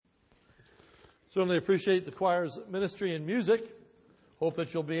Certainly appreciate the choir's ministry and music. Hope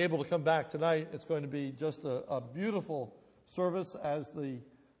that you'll be able to come back tonight. It's going to be just a beautiful service as the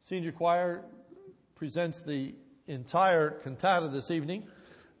senior choir presents the entire cantata this evening.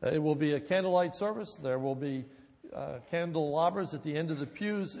 It will be a candlelight service. There will be candelabras at the end of the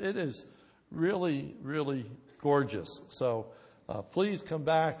pews. It is really, really gorgeous. So please come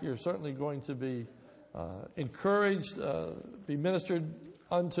back. You're certainly going to be encouraged, be ministered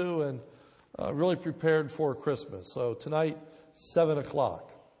unto, and really prepared for Christmas. So tonight, 7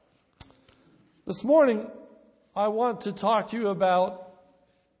 o'clock. This morning, I want to talk to you about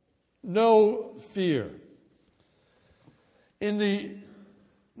no fear. In the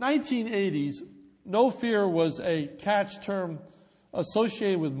 1980s, no fear was a catch term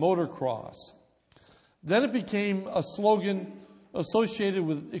associated with motocross. Then it became a slogan associated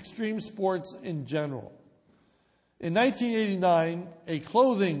with extreme sports in general. In 1989, a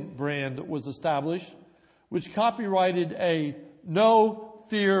clothing brand was established which copyrighted a no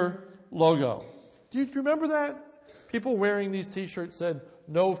fear logo. Do you remember that? People wearing these t-shirts said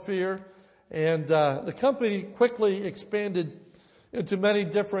no fear. And the company quickly expanded into many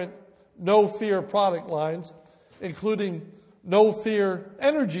different no fear product lines, including no fear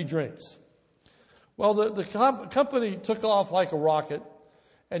energy drinks. Well, the company took off like a rocket,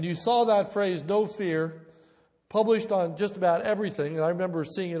 and you saw that phrase no fear published on just about everything. And I remember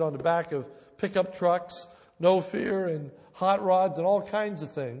seeing it on the back of pickup trucks, no fear, and hot rods, and all kinds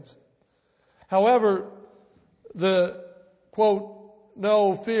of things. However, the, quote,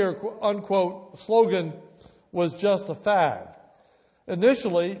 no fear, unquote, slogan was just a fad.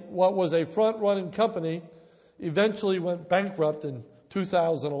 Initially, what was a front-running company eventually went bankrupt in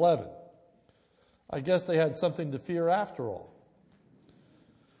 2011. I guess they had something to fear after all.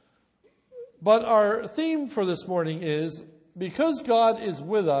 But our theme for this morning is, because God is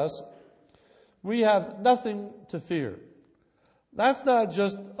with us, we have nothing to fear. That's not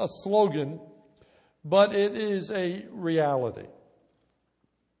just a slogan, but it is a reality.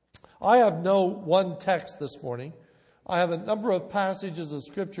 I have no one text this morning. I have a number of passages of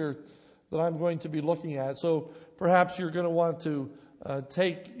Scripture that I'm going to be looking at. So perhaps you're going to want to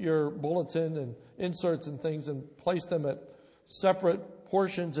take your bulletin and inserts and things and place them at separate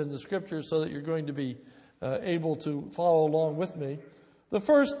portions in the Scripture so that you're going to be able to follow along with me. The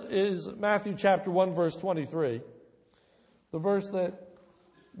first is Matthew chapter 1, verse 23, the verse that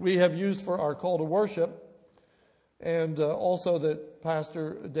we have used for our call to worship, and also that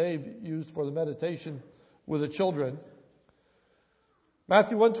Pastor Dave used for the meditation with the children.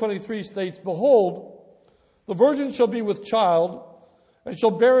 Matthew 1:23 states, "Behold, the virgin shall be with child, and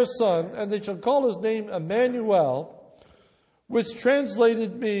shall bear a son, and they shall call his name Emmanuel," which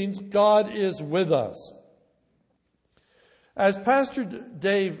translated means God is with us. As Pastor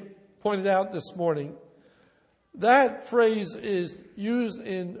Dave pointed out this morning, that phrase is used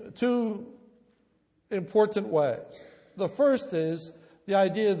in two important ways. The first is the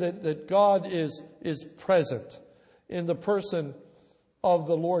idea that God is present in the person of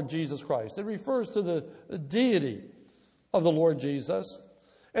the Lord Jesus Christ. It refers to the deity of the Lord Jesus.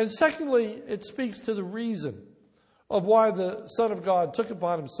 And secondly, it speaks to the reason of why the Son of God took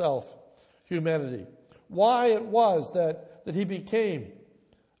upon himself humanity. Why it was that he became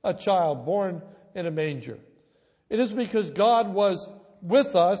a child born in a manger. It is because God was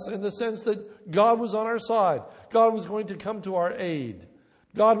with us in the sense that God was on our side. God was going to come to our aid.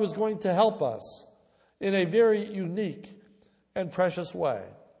 God was going to help us in a very unique and precious way.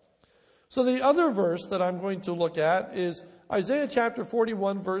 So the other verse that I'm going to look at is Isaiah chapter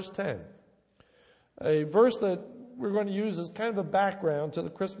 41, verse 10. A verse that we're going to use as kind of a background to the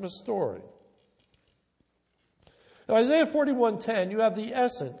Christmas story. In Isaiah 41:10, you have the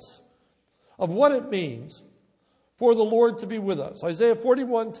essence of what it means for the Lord to be with us. Isaiah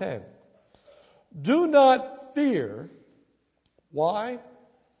 41:10. "Do not fear." Why?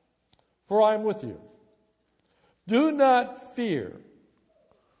 "For I am with you. Do not fear,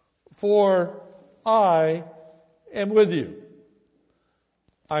 for I am with you.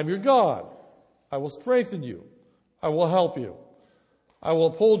 I am your God. I will strengthen you. I will help you. I will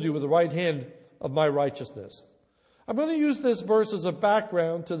uphold you with the right hand of my righteousness." I'm going to use this verse as a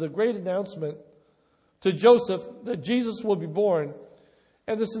background to the great announcement to Joseph that Jesus will be born.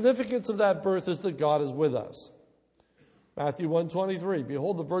 And the significance of that birth is that God is with us. Matthew 1:23,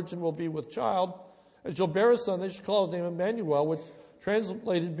 "Behold, the virgin will be with child, and shall bear a son. They shall call his name Emmanuel," which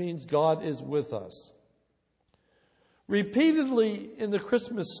translated means God is with us. Repeatedly in the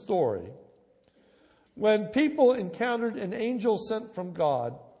Christmas story, when people encountered an angel sent from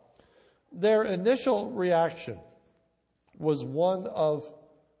God, their initial reaction was one of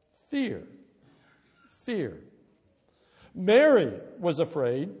fear. fear. Mary was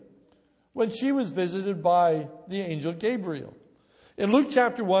afraid when she was visited by the angel Gabriel. In Luke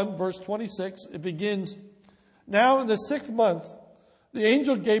chapter 1, verse 26, it begins, "Now in the 6th month, the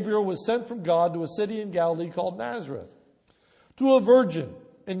angel Gabriel was sent from God to a city in Galilee called Nazareth, to a virgin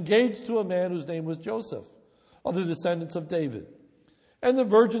engaged to a man whose name was Joseph, of the descendants of David. And the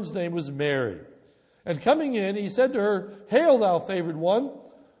virgin's name was Mary. And coming in, he said to her, 'Hail, thou favored one,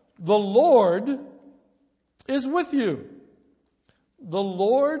 the Lord is with you.'" The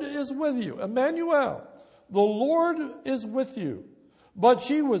Lord is with you. Emmanuel, the Lord is with you. But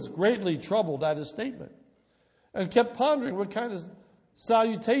she was greatly troubled at his statement and kept pondering what kind of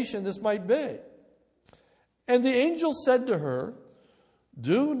salutation this might be. And the angel said to her,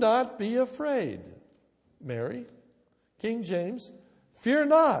 "Do not be afraid, Mary." King James, "Fear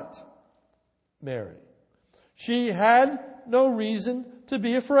not, Mary." She had no reason to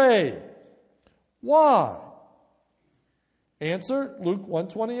be afraid. Why? Answer, Luke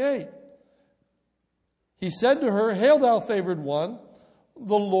 1:28. He said to her, "Hail, thou favored one,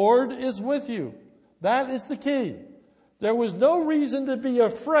 the Lord is with you." That is the key. There was no reason to be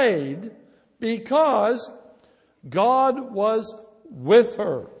afraid because God was with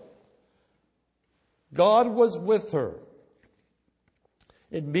her. God was with her.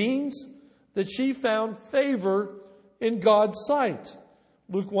 It means that she found favor in God's sight.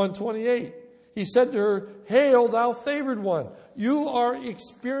 Luke 1:28. He said to her, "Hail, thou favored one." You are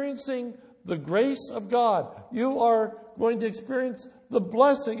experiencing the grace of God. You are going to experience the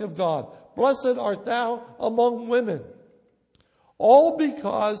blessing of God. "Blessed art thou among women." All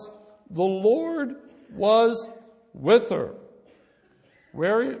because the Lord was with her.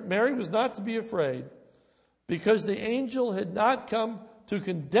 Mary was not to be afraid because the angel had not come to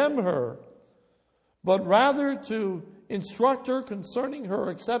condemn her, but rather to instruct her concerning her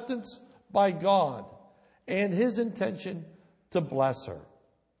acceptance by God and his intention to bless her.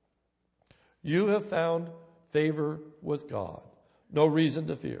 You have found favor with God. No reason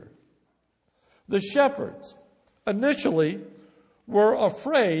to fear. The shepherds initially were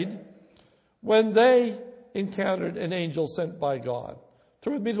afraid when they encountered an angel sent by God.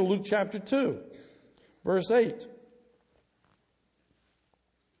 Turn with me to Luke chapter 2, verse 8.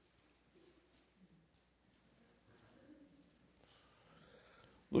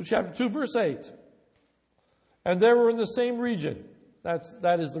 Luke chapter 2, verse 8. "And they were in the same region."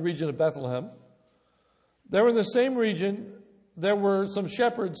 That is the region of Bethlehem. They were in the same region. There were some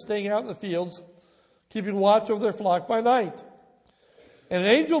shepherds staying out in the fields, keeping watch over their flock by night. And an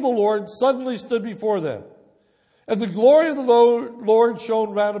angel of the Lord suddenly stood before them, and the glory of the Lord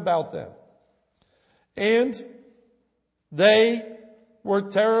shone round about them. And they were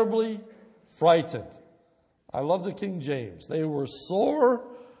terribly frightened. I love the King James. They were sore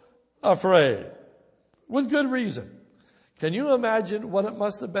afraid, with good reason. Can you imagine what it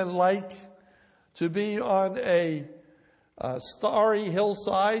must have been like to be on a starry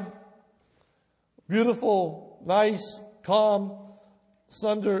hillside, beautiful, nice, calm,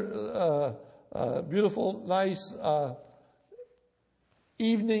 beautiful, nice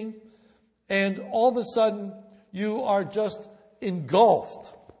evening, and all of a sudden you are just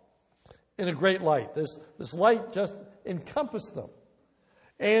engulfed in a great light. This light just encompassed them.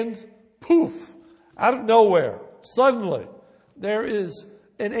 And poof, out of nowhere, suddenly there is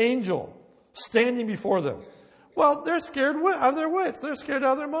an angel standing before them. Well, they're scared out of their wits. They're scared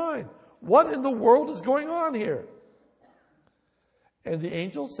out of their mind. What in the world is going on here? And the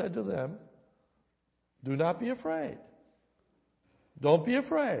angel said to them, "Do not be afraid. Don't be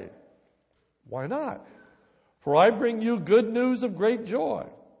afraid." Why not? "For I bring you good news of great joy."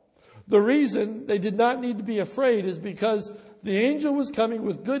 The reason they did not need to be afraid is because the angel was coming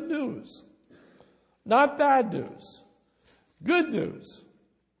with good news. Not bad news. Good news.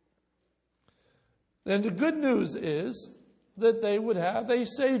 And the good news is that they would have a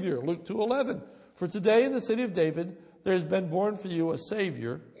Savior. Luke 2:11. "For today in the city of David there has been born for you a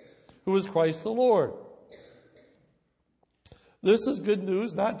Savior, who is Christ the Lord." This is good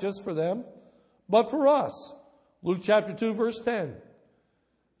news not just for them, but for us. Luke chapter 2, verse 10.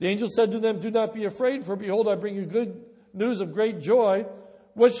 The angel said to them, "Do not be afraid, for behold, I bring you good news of great joy,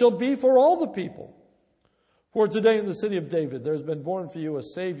 which shall be for all the people. For today in the city of David there has been born for you a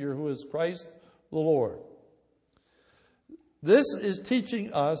Savior, who is Christ the Lord." This is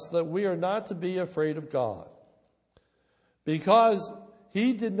teaching us that we are not to be afraid of God, because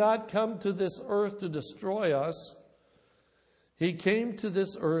he did not come to this earth to destroy us. He came to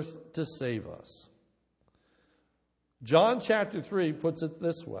this earth to save us. John chapter 3 puts it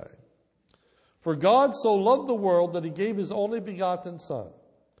this way: "For God so loved the world that he gave his only begotten Son,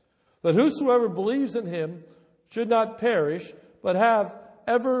 that whosoever believes in him should not perish, but have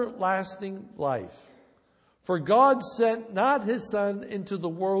everlasting life. For God sent not his Son into the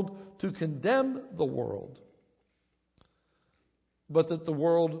world to condemn the world, but that the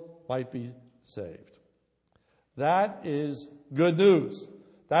world might be saved. That is good news.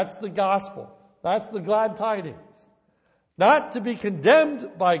 That's the gospel. That's the glad tidings. Not to be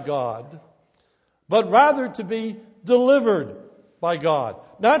condemned by God, but rather to be delivered by God.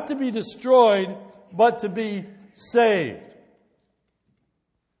 Not to be destroyed, but to be saved.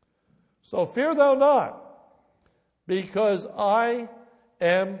 So fear thou not, because I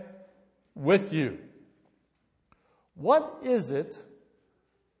am with you. What is it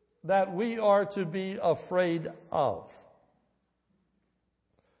that we are to be afraid of?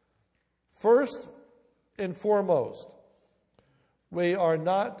 First and foremost, we are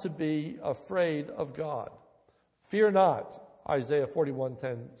not to be afraid of God. Fear not, Isaiah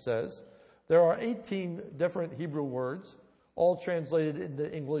 41:10 says. There are 18 different Hebrew words, all translated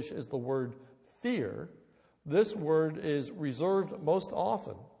into English as the word fear. This word is reserved most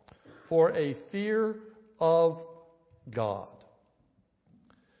often for a fear of God.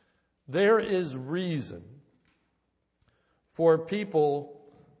 There is reason for people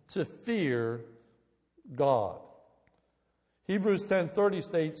to fear God. Hebrews 10:30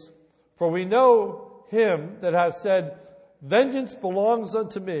 states, "For we know him that has said, Vengeance belongs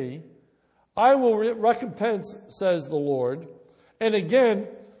unto me, I will recompense, says the Lord. And again,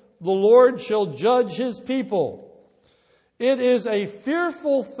 the Lord shall judge his people. It is a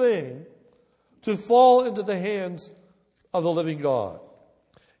fearful thing to fall into the hands of the living God."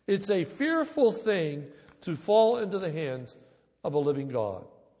 It's a fearful thing to fall into the hands of a living God.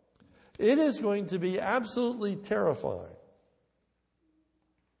 It is going to be absolutely terrifying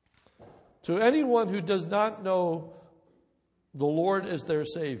to anyone who does not know the Lord as their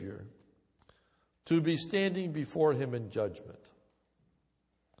Savior to be standing before him in judgment.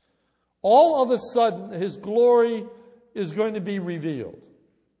 All of a sudden, his glory is going to be revealed.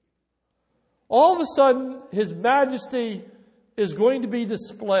 All of a sudden, his majesty is going to be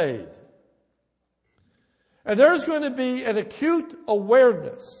displayed. And there's going to be an acute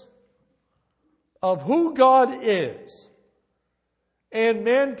awareness of who God is and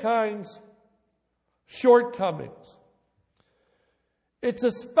mankind's shortcomings. It's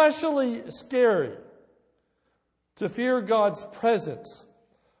especially scary to fear God's presence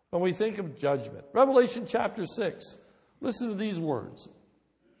when we think of judgment. Revelation chapter 6. Listen to these words.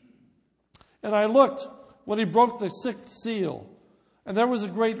 "And I looked when he broke the sixth seal, and there was a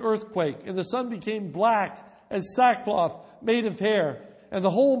great earthquake, and the sun became black as sackcloth made of hair, and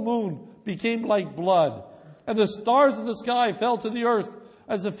the whole moon became like blood, and the stars of the sky fell to the earth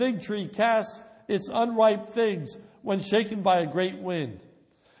as a fig tree casts its unripe figs when shaken by a great wind.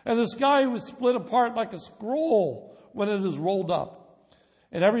 And the sky was split apart like a scroll when it is rolled up.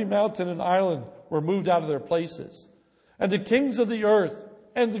 And every mountain and island were moved out of their places. And the kings of the earth,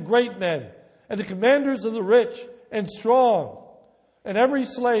 and the great men, and the commanders of the rich and strong, and every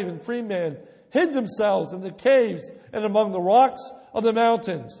slave and free man hid themselves in the caves and among the rocks of the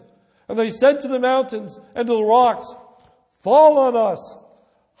mountains. And they said to the mountains and to the rocks, Fall on us,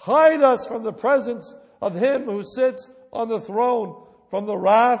 hide us from the presence of him who sits on the throne, from the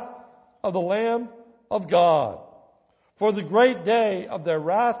wrath of the Lamb of God. For the great day of their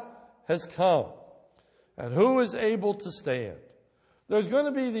wrath has come. And who is able to stand?" There's going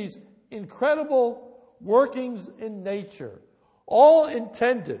to be these incredible workings in nature, all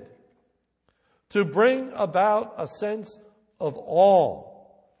intended to bring about a sense of awe,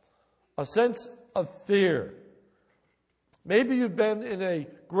 a sense of fear. Maybe you've been in a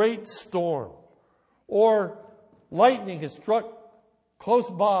great storm, or lightning has struck close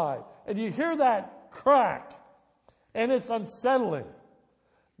by, and you hear that crack, and it's unsettling.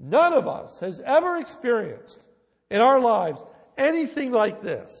 None of us has ever experienced in our lives anything like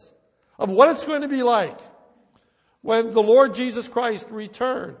this, of what it's going to be like when the Lord Jesus Christ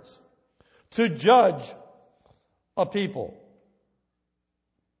returns to judge a people.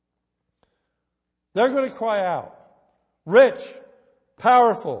 They're going to cry out, rich,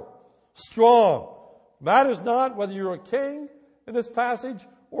 powerful, strong. Matters not whether you're a king in this passage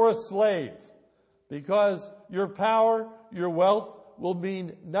or a slave, because your power, your wealth will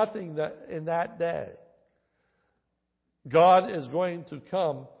mean nothing in that day. God is going to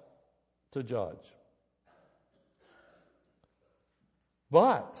come to judge.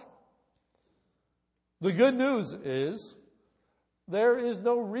 But the good news is there is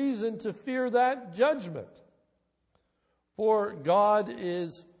no reason to fear that judgment, for God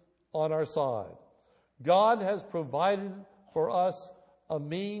is on our side. God has provided for us a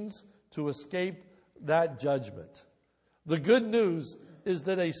means to escape that judgment. The good news is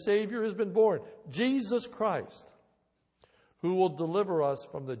that a Savior has been born, Jesus Christ, who will deliver us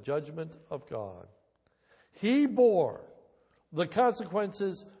from the judgment of God. He bore the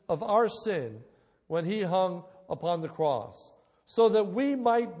consequences of our sin when he hung upon the cross, so that we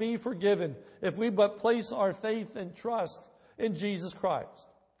might be forgiven if we but place our faith and trust in Jesus Christ.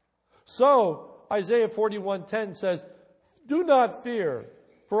 So, Isaiah 41:10 says, "Do not fear,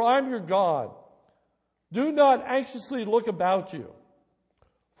 for I'm your God. Do not anxiously look about you,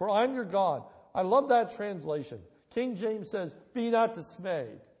 for I'm your God." I love that translation. King James says, "Be not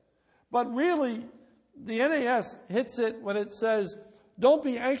dismayed." But really, the NAS hits it when it says, "Don't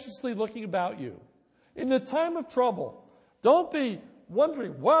be anxiously looking about you." In the time of trouble, don't be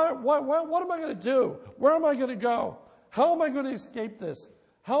wondering, what am I going to do? Where am I going to go? How am I going to escape this?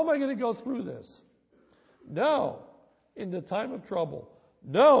 How am I going to go through this? Know in the time of trouble,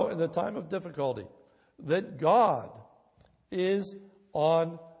 know in the time of difficulty, that God is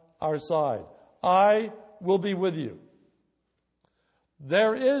on our side. I will be with you.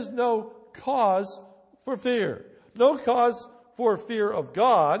 There is no cause for fear. No cause for fear of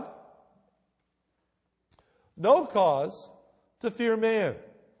God. No cause to fear man.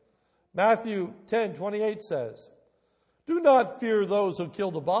 Matthew 10:28 says, "Do not fear those who kill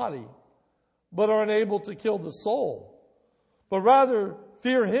the body, but are unable to kill the soul, but rather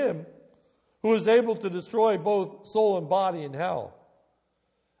fear him who is able to destroy both soul and body in hell.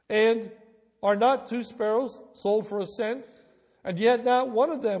 And are not 2 sparrows sold for a cent? And yet not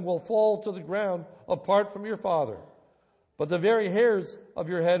one of them will fall to the ground apart from your Father. But the very hairs of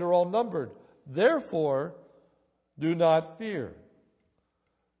your head are all numbered. Therefore, do not fear.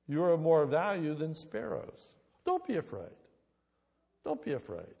 You are of more value than sparrows." Don't be afraid. Don't be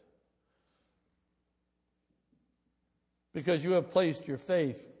afraid. Because you have placed your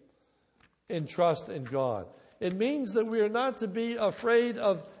faith and trust in God. It means that we are not to be afraid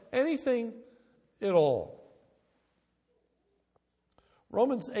of anything at all.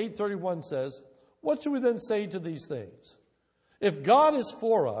 Romans 8:31 says, "What should we then say to these things? If God is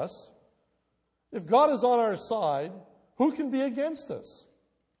for us, if God is on our side, who can be against us?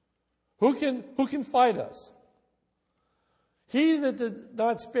 Who can fight us? He that did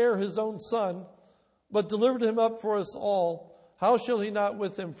not spare his own son, but delivered him up for us all, how shall he not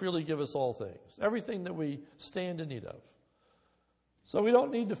with him freely give us all things?" Everything that we stand in need of. So we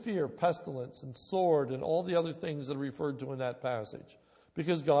don't need to fear pestilence and sword and all the other things that are referred to in that passage,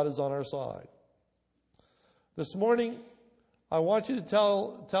 because God is on our side. This morning, I want you to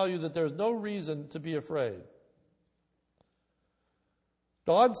tell you that there's no reason to be afraid.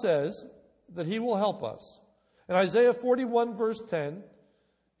 God says that he will help us. In Isaiah 41 verse 10,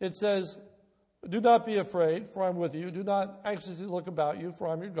 it says, "Do not be afraid, for I'm with you. Do not anxiously look about you, for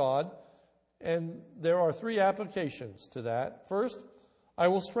I'm your God." And there are 3 applications to that. First, I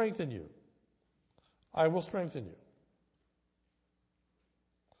will strengthen you. I will strengthen you.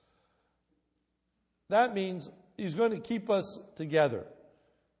 That means he's going to keep us together.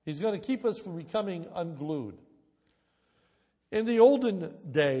 He's going to keep us from becoming unglued. In the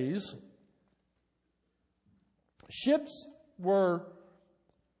olden days, ships were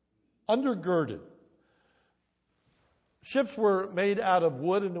undergirded. Ships were made out of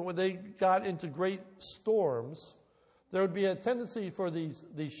wood, and when they got into great storms, there would be a tendency for these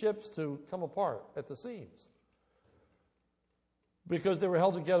ships to come apart at the seams because they were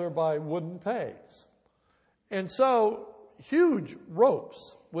held together by wooden pegs. And so huge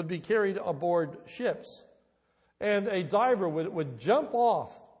ropes would be carried aboard ships, and a diver would jump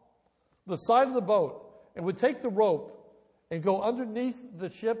off the side of the boat and would take the rope and go underneath the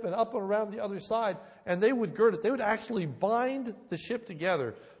ship and up and around the other side, and they would gird it. They would actually bind the ship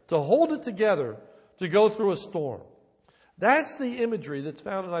together to hold it together to go through a storm. That's the imagery that's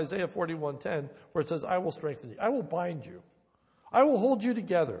found in Isaiah 41:10, where it says, "I will strengthen you. I will bind you. I will hold you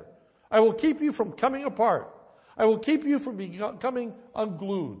together. I will keep you from coming apart. I will keep you from becoming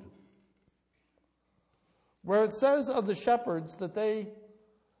unglued." Where it says of the shepherds that they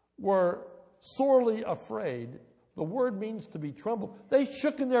were sorely afraid, the word means to be trembled. They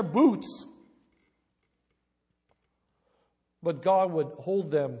shook in their boots. But God would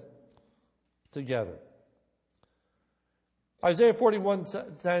hold them together. Isaiah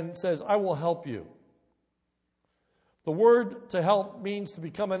 41:10 says, "I will help you." The word to help means to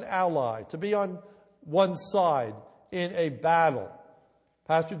become an ally, to be on one side in a battle.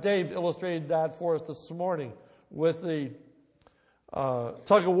 Pastor Dave illustrated that for us this morning with the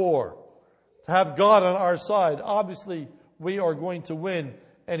tug of war. To have God on our side, obviously we are going to win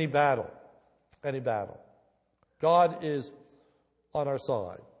any battle. Any battle. God is on our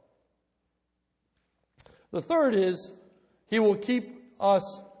side. The third is, he will keep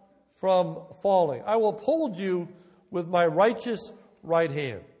us from falling. I will uphold you with my righteous right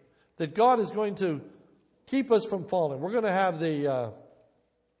hand. That God is going to keep us from falling. We're going to have the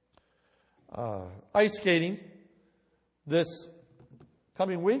ice skating this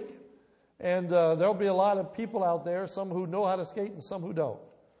coming week. And there'll be a lot of people out there, some who know how to skate and some who don't.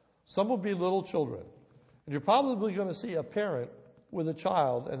 Some will be little children. And you're probably going to see a parent with a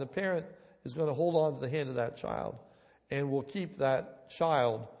child, and the parent is going to hold on to the hand of that child and will keep that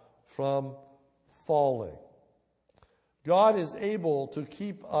child from falling. God is able to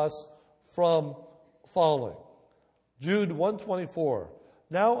keep us from falling. Jude 1:24.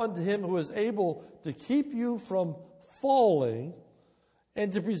 Now unto him who is able to keep you from falling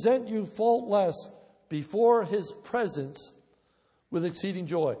and to present you faultless before his presence with exceeding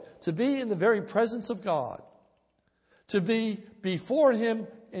joy. To be in the very presence of God. To be before him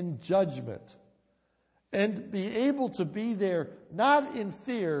in judgment. And be able to be there not in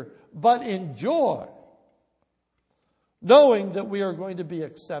fear, but in joy. Knowing that we are going to be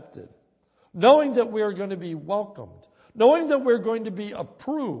accepted. Knowing that we are going to be welcomed. Knowing that we're going to be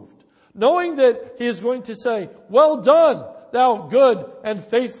approved. Knowing that he is going to say, well done, thou good and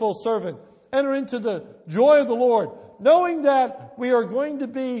faithful servant. Enter into the joy of the Lord. Knowing that we are going to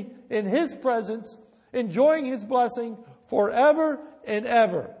be in his presence, enjoying his blessing forever and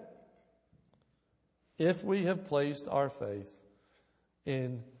ever. If we have placed our faith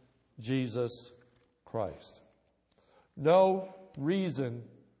in Jesus Christ. No reason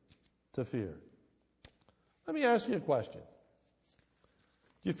to fear. Let me ask you a question.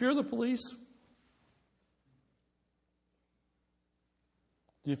 Do you fear the police?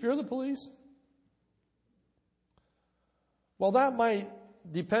 Do you fear the police? Well, that might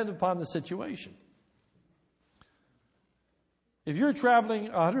depend upon the situation. If you're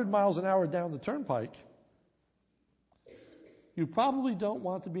traveling 100 miles an hour down the turnpike, you probably don't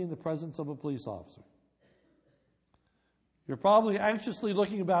want to be in the presence of a police officer. You're probably anxiously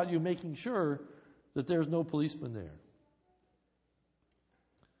looking about you, making sure that there's no policeman there.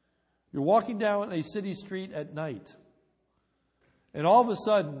 You're walking down a city street at night, and all of a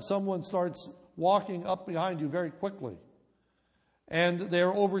sudden, someone starts walking up behind you very quickly, and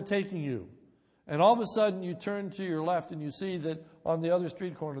they're overtaking you. And all of a sudden, you turn to your left, and you see that on the other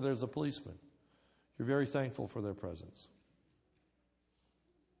street corner, there's a policeman. You're very thankful for their presence.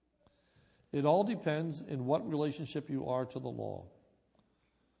 It all depends in what relationship you are to the law.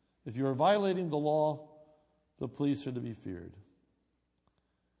 If you are violating the law, the police are to be feared.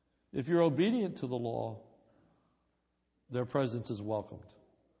 If you're obedient to the law, their presence is welcomed.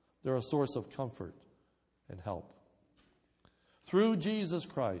 They're a source of comfort and help. Through Jesus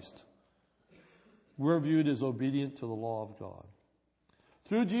Christ, we're viewed as obedient to the law of God.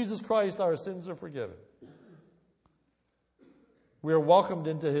 Through Jesus Christ, our sins are forgiven. We are welcomed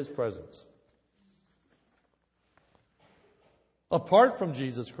into his presence. Apart from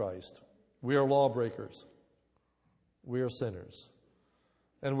Jesus Christ, we are lawbreakers. We are sinners.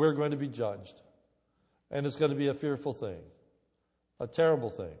 And we're going to be judged. And it's going to be a fearful thing. A terrible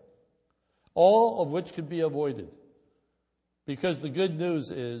thing. All of which could be avoided. Because the good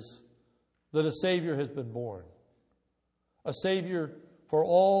news is that a Savior has been born. A Savior for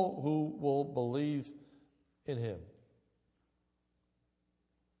all who will believe in him.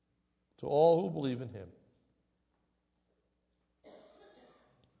 To all who believe in him.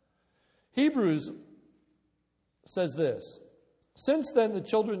 Hebrews says this. Since then the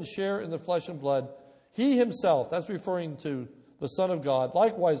children share in the flesh and blood, he himself, that's referring to the Son of God,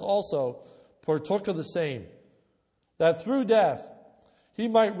 likewise also partook of the same, that through death he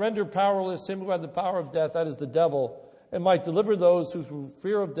might render powerless him who had the power of death, that is the devil, and might deliver those who through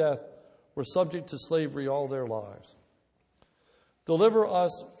fear of death were subject to slavery all their lives. Deliver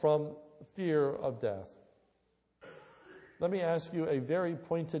us from fear of death. Let me ask you a very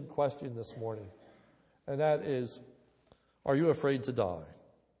pointed question this morning, and that is, are you afraid to die?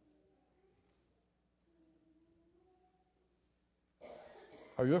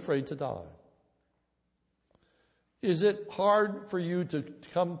 Are you afraid to die? Is it hard for you to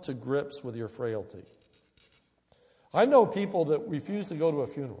come to grips with your frailty? I know people that refuse to go to a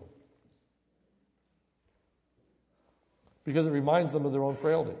funeral because it reminds them of their own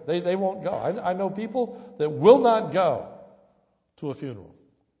frailty. They won't go. I know people that will not go to a funeral.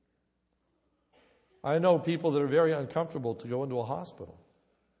 I know people that are very uncomfortable to go into a hospital.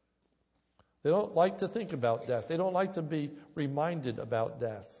 They don't like to think about death. They don't like to be reminded about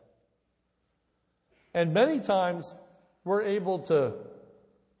death. And many times we're able to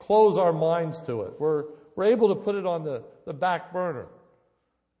close our minds to it. We're able to put it on the the back burner.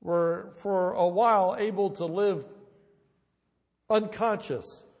 We're, for a while, able to live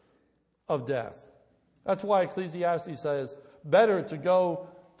unconscious of death. That's why Ecclesiastes says, better to go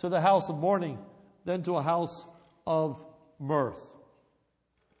to the house of mourning than to a house of mirth.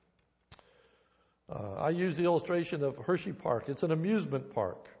 I use the illustration of Hershey Park. It's an amusement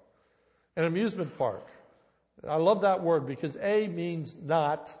park. An amusement park. I love that word because A means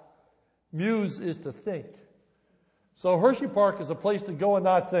not. Muse is to think. So Hershey Park is a place to go and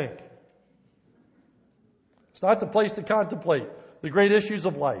not think. It's not the place to contemplate the great issues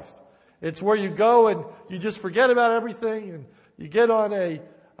of life. It's where you go and you just forget about everything and you get on a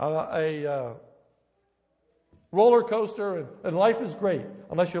roller coaster and life is great,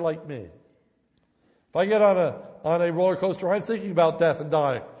 unless you're like me. If I get on a roller coaster, I'm thinking about death and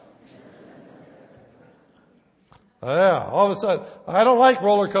dying. Yeah, all of a sudden, I don't like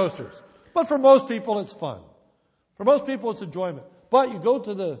roller coasters. But for most people, it's fun. For most people, it's enjoyment. But you go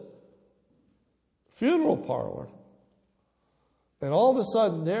to the funeral parlor, and all of a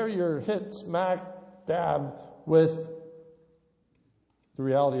sudden, there you're hit smack dab with the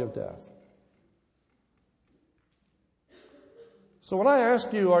reality of death. So when I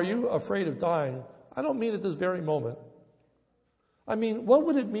ask you, are you afraid of dying? I don't mean at this very moment. I mean, what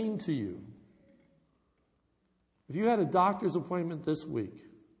would it mean to you if you had a doctor's appointment this week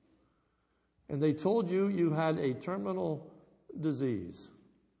and they told you you had a terminal disease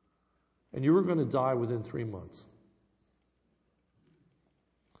and you were going to die within 3 months?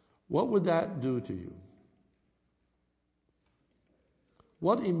 What would that do to you?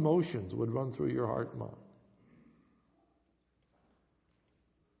 What emotions would run through your heart and mind?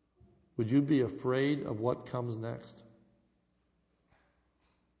 Would you be afraid of what comes next?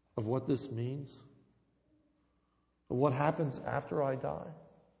 Of what this means? Of what happens after I die?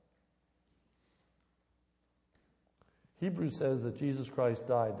 Hebrews says that Jesus Christ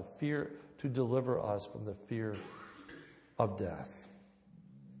died to deliver us from the fear of death.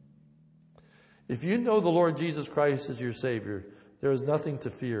 If you know the Lord Jesus Christ as your Savior, there is nothing to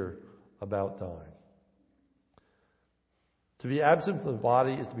fear about dying. To be absent from the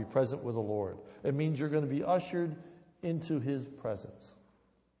body is to be present with the Lord. It means you're going to be ushered into His presence.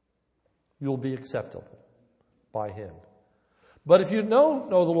 You'll be acceptable by Him. But if you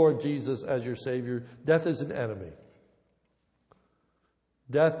don't know the Lord Jesus as your Savior, death is an enemy.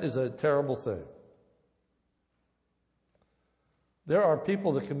 Death is a terrible thing. There are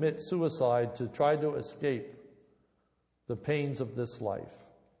people that commit suicide to try to escape the pains of this life.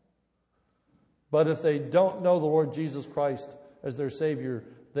 But if they don't know the Lord Jesus Christ as their Savior,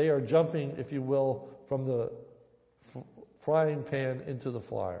 they are jumping, if you will, from the frying pan into the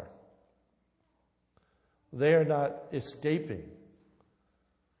fire. They are not escaping.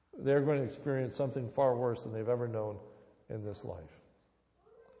 They're going to experience something far worse than they've ever known in this life.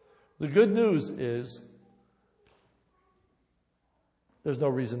 The good news is there's no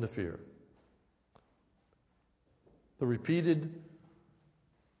reason to fear. The repeated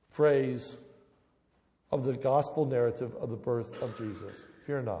phrase of the gospel narrative of the birth of Jesus.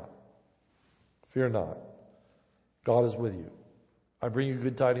 Fear not. Fear not. God is with you. I bring you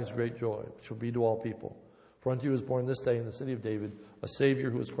good tidings of great joy, which will be to all people. For unto you is born this day in the city of David a Savior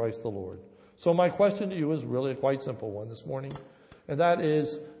who is Christ the Lord. So my question to you is really a quite simple one this morning. And that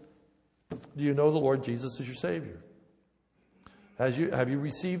is, do you know the Lord Jesus as your Savior? Have you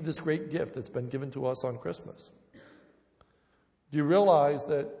received this great gift that's been given to us on Christmas? Do you realize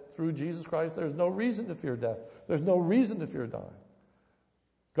that through Jesus Christ, there's no reason to fear death. There's no reason to fear dying.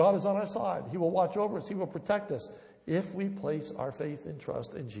 God is on our side. He will watch over us. He will protect us if we place our faith and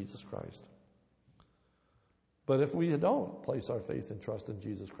trust in Jesus Christ. But if we don't place our faith and trust in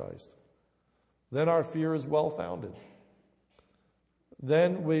Jesus Christ, then our fear is well-founded.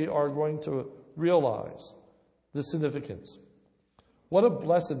 Then we are going to realize the significance. What a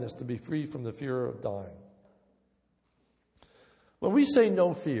blessedness to be free from the fear of dying. When we say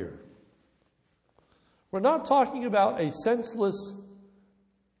no fear, we're not talking about a senseless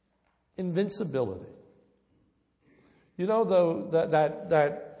invincibility. You know, though,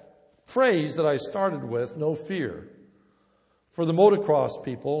 that phrase that I started with, no fear, for the motocross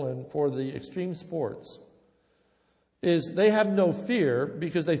people and for the extreme sports, is they have no fear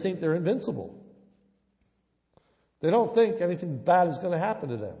because they think they're invincible. They don't think anything bad is going to happen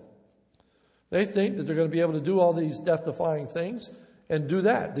to them. They think that they're going to be able to do all these death-defying things and do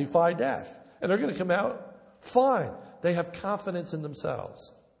that, defy death. And they're going to come out fine. They have confidence in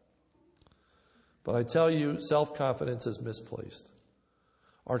themselves. But I tell you, self-confidence is misplaced.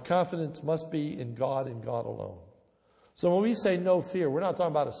 Our confidence must be in God and God alone. So when we say no fear, we're not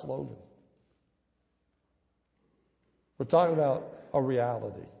talking about a slogan. We're talking about a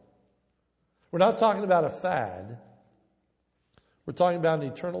reality. We're not talking about a fad. We're talking about an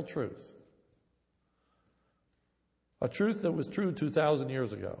eternal truth. A truth that was true 2,000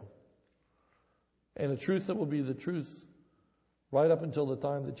 years ago. And a truth that will be the truth right up until the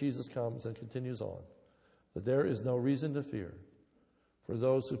time that Jesus comes and continues on. That there is no reason to fear for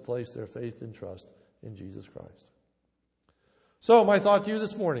those who place their faith and trust in Jesus Christ. So my thought to you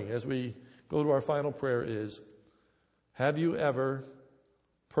this morning as we go to our final prayer is, have you ever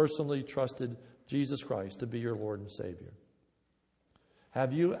personally trusted Jesus Christ to be your Lord and Savior?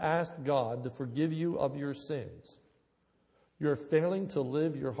 Have you asked God to forgive you of your sins? You're failing to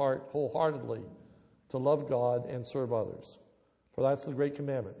live your heart wholeheartedly to love God and serve others. For that's the great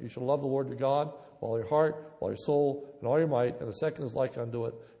commandment. You shall love the Lord your God with all your heart, with all your soul, and all your might. And the second is like unto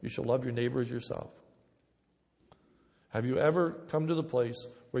it. You shall love your neighbor as yourself. Have you ever come to the place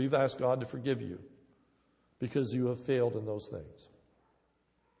where you've asked God to forgive you because you have failed in those things?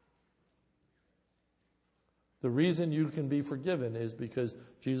 The reason you can be forgiven is because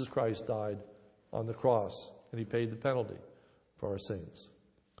Jesus Christ died on the cross and he paid the penalty for our sins.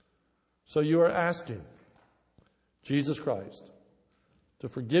 So you are asking Jesus Christ to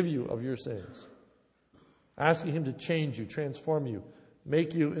forgive you of your sins. Asking him to change you, transform you,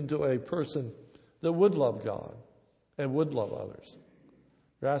 make you into a person that would love God and would love others.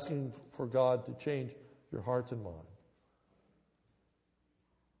 You're asking for God to change your heart and mind.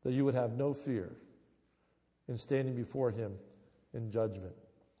 That you would have no fear in standing before him in judgment.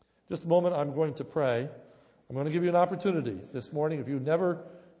 Just a moment, I'm going to pray. I'm going to give you an opportunity this morning. If you've never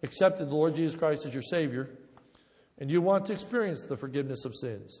accepted the Lord Jesus Christ as your Savior, and you want to experience the forgiveness of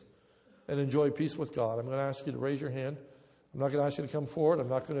sins and enjoy peace with God, I'm going to ask you to raise your hand. I'm not going to ask you to come forward. I'm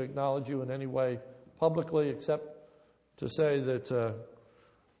not going to acknowledge you in any way publicly except to say that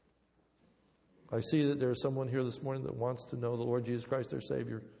I see that there's someone here this morning that wants to know the Lord Jesus Christ, their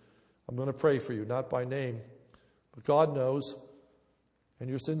Savior. I'm going to pray for you, not by name, but God knows, and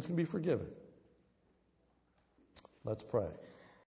your sins can be forgiven. Let's pray.